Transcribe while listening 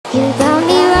You got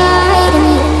me right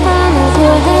in the palm of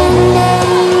your hand,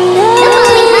 and the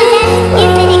following contest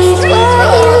is an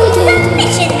extreme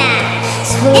submission match.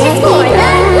 It is for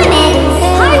the Women's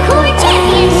Hardcore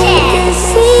Championship.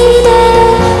 see that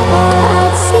all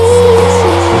I see is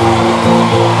you.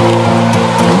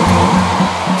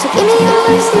 So give me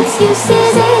yours,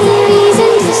 excuses, any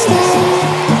reason to stay.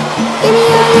 Give me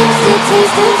your lips to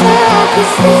taste until I can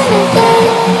sleep again.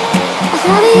 I'll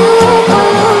have you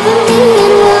all over me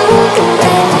and we'll walk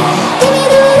away. Give me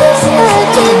the rose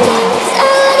again, 'cause I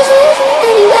like you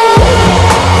anyway.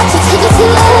 So take it to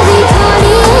every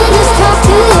party and just talk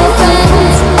to your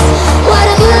friends. Why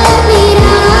don't you let me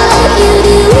down? I'll let you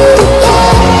do it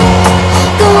again.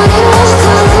 Go on and walk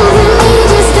all over me,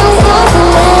 just don't walk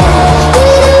away. Give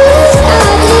me the rose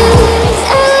again, 'cause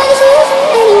I like you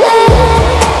anyway.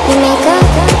 You make up,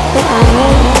 but I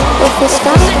know if we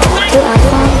stop, do I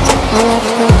fall?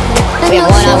 We have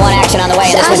one-on-one action on the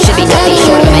way, and this one should be nothing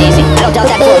short of amazing. I don't doubt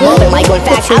that for a moment, Michael. In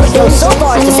fact, I would go so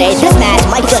far as to say this match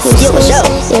might just steal the show.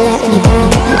 You let me down,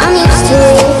 and I'm used to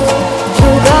it. You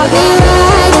got me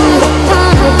right in the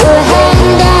palm of your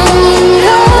hand, and you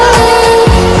know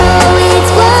it. Oh,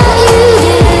 it's what you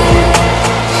do.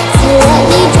 So let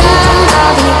me down,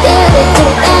 I'll be there with the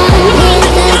band. You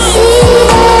can see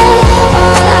that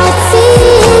all I see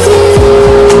is you.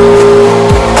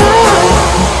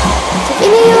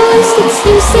 Give me your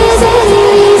excuses, any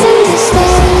reason to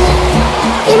stay.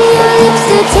 Give me your lips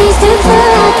to taste until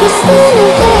I can steal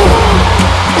again.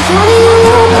 I'll have you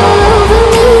all over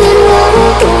me and we'll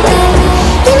walk away.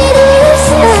 Give me the rose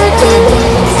again,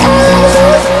 'cause I like you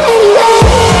anyway.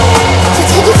 So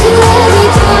take it to every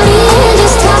party and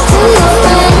just talk to your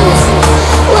friends.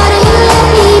 Why don't you let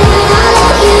me down? I'll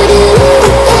let you do it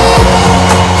again.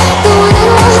 Go on and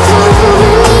walk all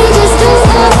over me, just don't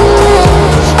walk away.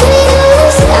 Give me the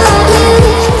rose again,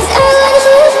 'cause I like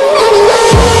you anyway.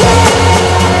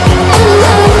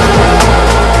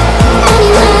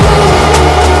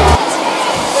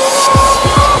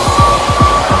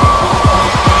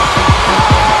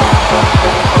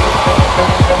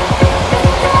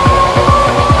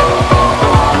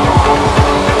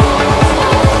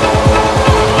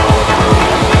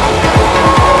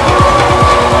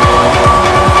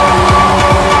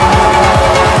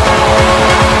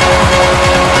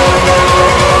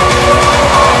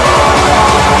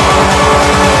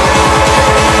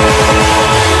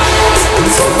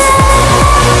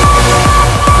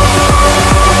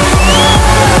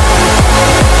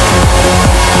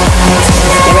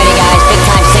 Get ready, guys.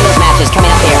 Big-time singles matches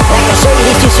coming up here. And I can assure you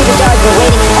these two superstars were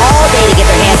waiting all day to get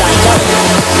their hands on each other.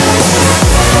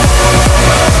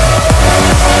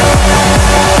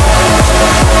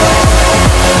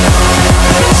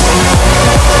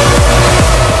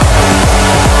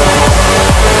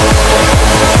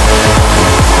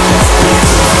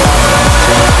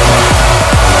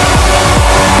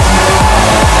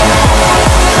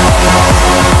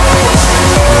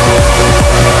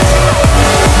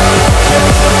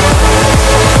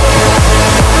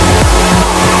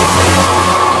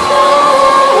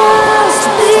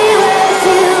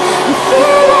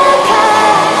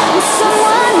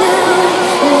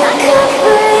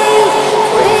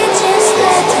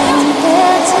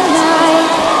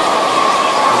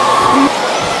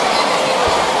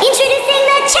 Introducing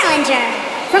the challenger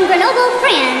from Grenoble,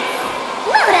 France,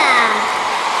 Loda.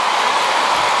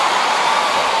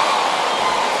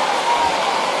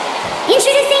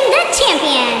 Introducing the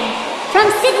champion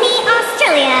from Sydney,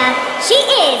 Australia. She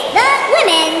is the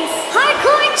Women's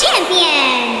Hardcore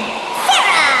Champion,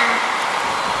 Sara.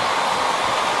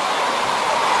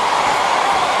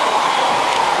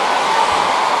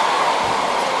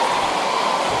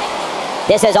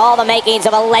 This has all the makings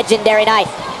of a legendary night.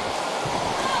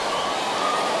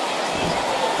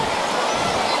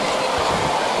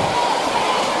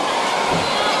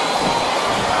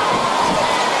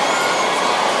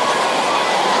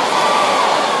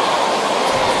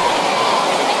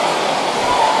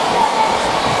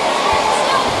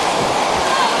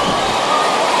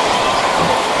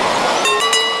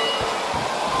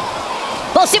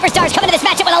 Both superstars coming to this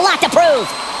matchup with a lot to prove.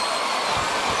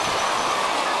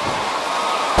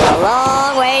 A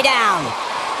long way down.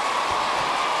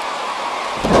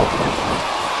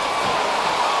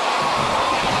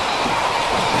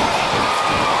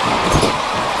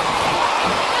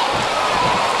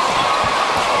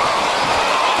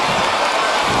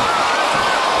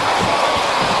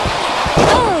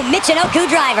 Oh, Michinoku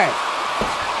driver.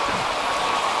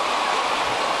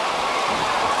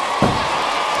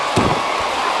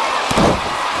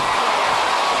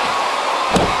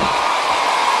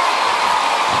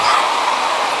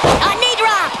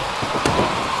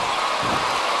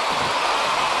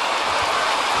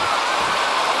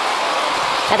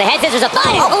 And the head scissors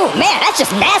apply. Oh, man, that's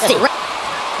just nasty.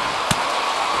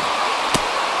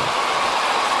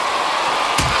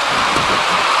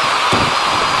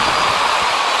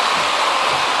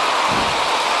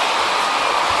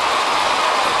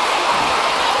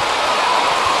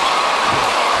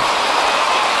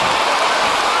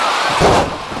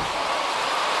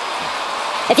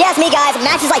 If you ask me, guys,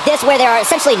 matches like this where there are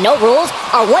essentially no rules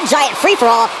are one giant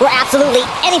free-for-all where absolutely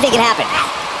anything can happen.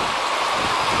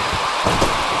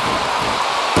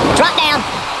 Drop down.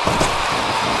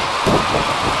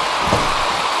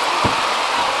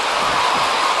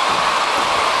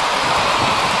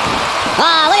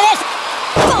 Ah, look at this.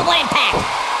 Boom, what impact.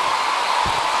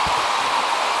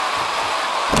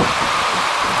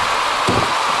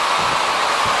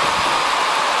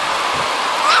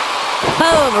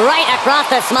 Boom, right across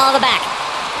the small of the back.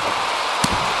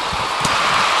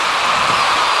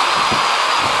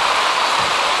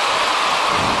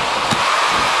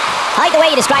 I like the way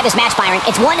you describe this match, Byron.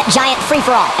 It's one giant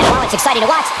free-for-all. And while it's exciting to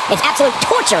watch, it's absolute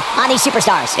torture on these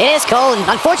superstars. It is cold, and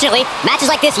unfortunately, matches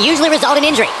like this usually result in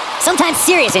injury. Sometimes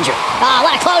serious injury. Oh,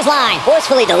 what a clothesline.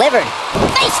 Forcefully delivered.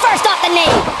 Face first off the knee.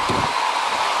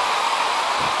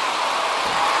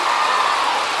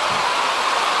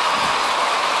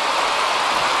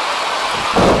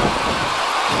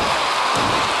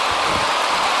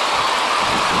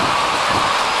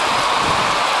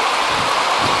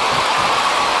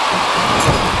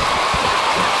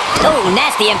 Oh,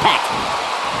 nasty impact.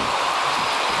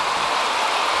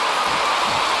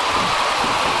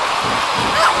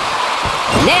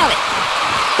 Nailed it.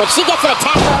 When she gets in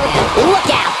attack mode, look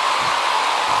out.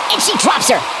 And she drops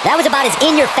her. That was about as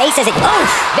in your face as it goes.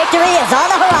 Victory is on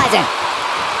the horizon.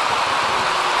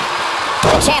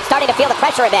 The champ starting to feel the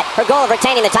pressure a bit. Her goal of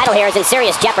retaining the title here is in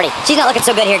serious jeopardy. She's not looking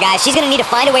so good here, guys. She's going to need to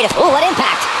find a way to... Ooh, what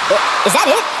impact. Is that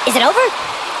it? Is it over?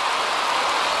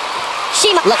 She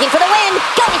looking for the win.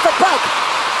 Going for broke.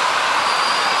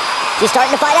 She's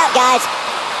starting to fight out, guys.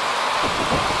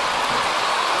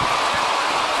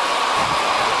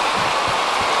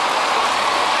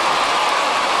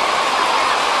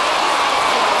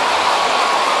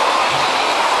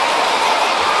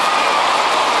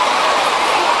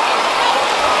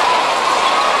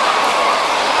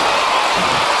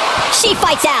 She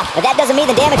fights out, but that doesn't mean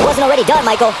the damage wasn't already done,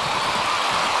 Michael.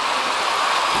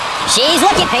 She's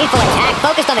looking. Painful attack,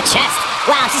 focused on the chest.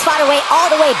 Wow, she's fought her way all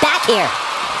the way back here.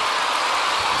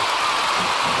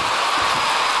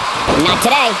 Not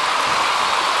today.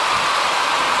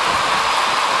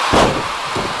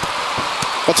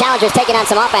 The challenger's taking on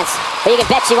some offense, but you can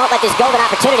bet she won't let this golden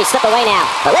opportunity slip away now.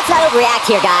 But let's not overreact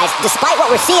here, guys. Despite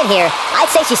what we're seeing here,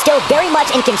 I'd say she's still very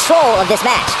much in control of this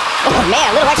match. Oh, man,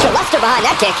 a little extra luster behind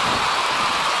that kick.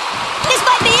 This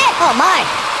might be it. Oh, my.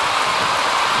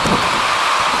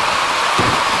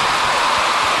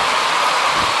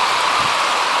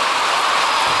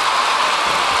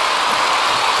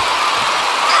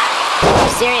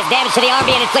 Serious damage to the arm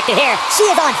being inflicted here. She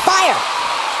is on fire.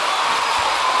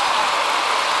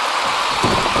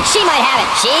 She might have it.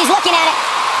 She's looking at it.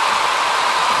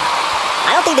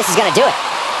 I don't think this is going to do it.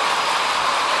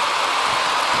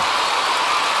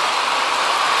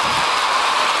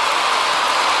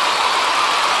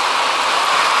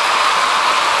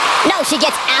 No, she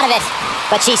gets out of it.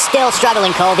 But she's still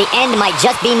struggling, Cole. The end might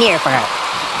just be near for her.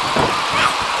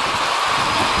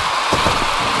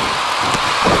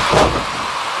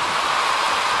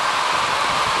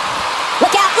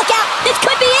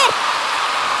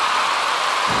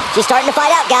 She's starting to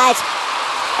fight out, guys.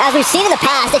 As we've seen in the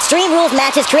past, Extreme Rules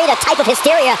matches create a type of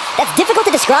hysteria that's difficult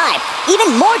to describe,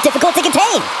 even more difficult to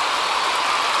contain.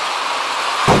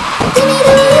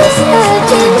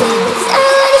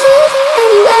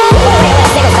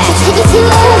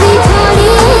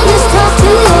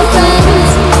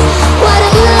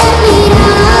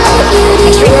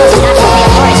 Extreme Rules is not totally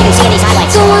apart, as you can see in these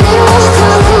highlights.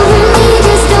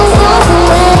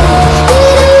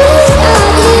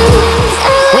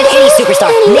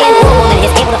 Superstar, man or woman, is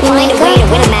able to find a way to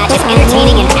win a match as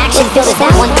entertaining and action-filled as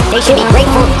that one. They should be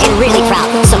grateful and really proud.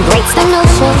 Some great stuff.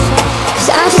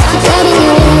 Cause I just keep letting you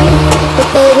in. But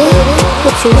baby, the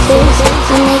truth is,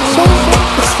 I make fake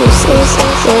excuses.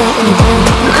 You're letting me down.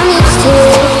 I'm used to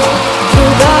it. You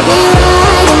got me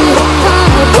riding the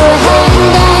palm of your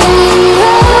hand, and you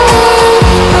know it.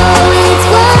 Oh, it's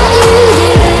what you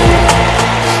do.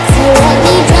 So let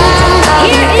me down.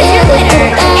 Here is your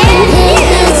winner, and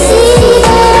here is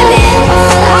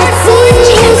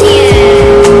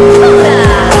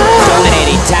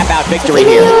tap-out victory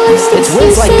here. It's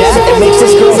wins like that that makes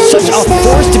this girl such a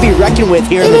force to be reckoned with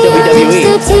here in the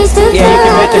WWE. Yeah, you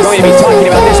can bet they're going to be talking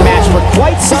about this match for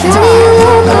quite some time.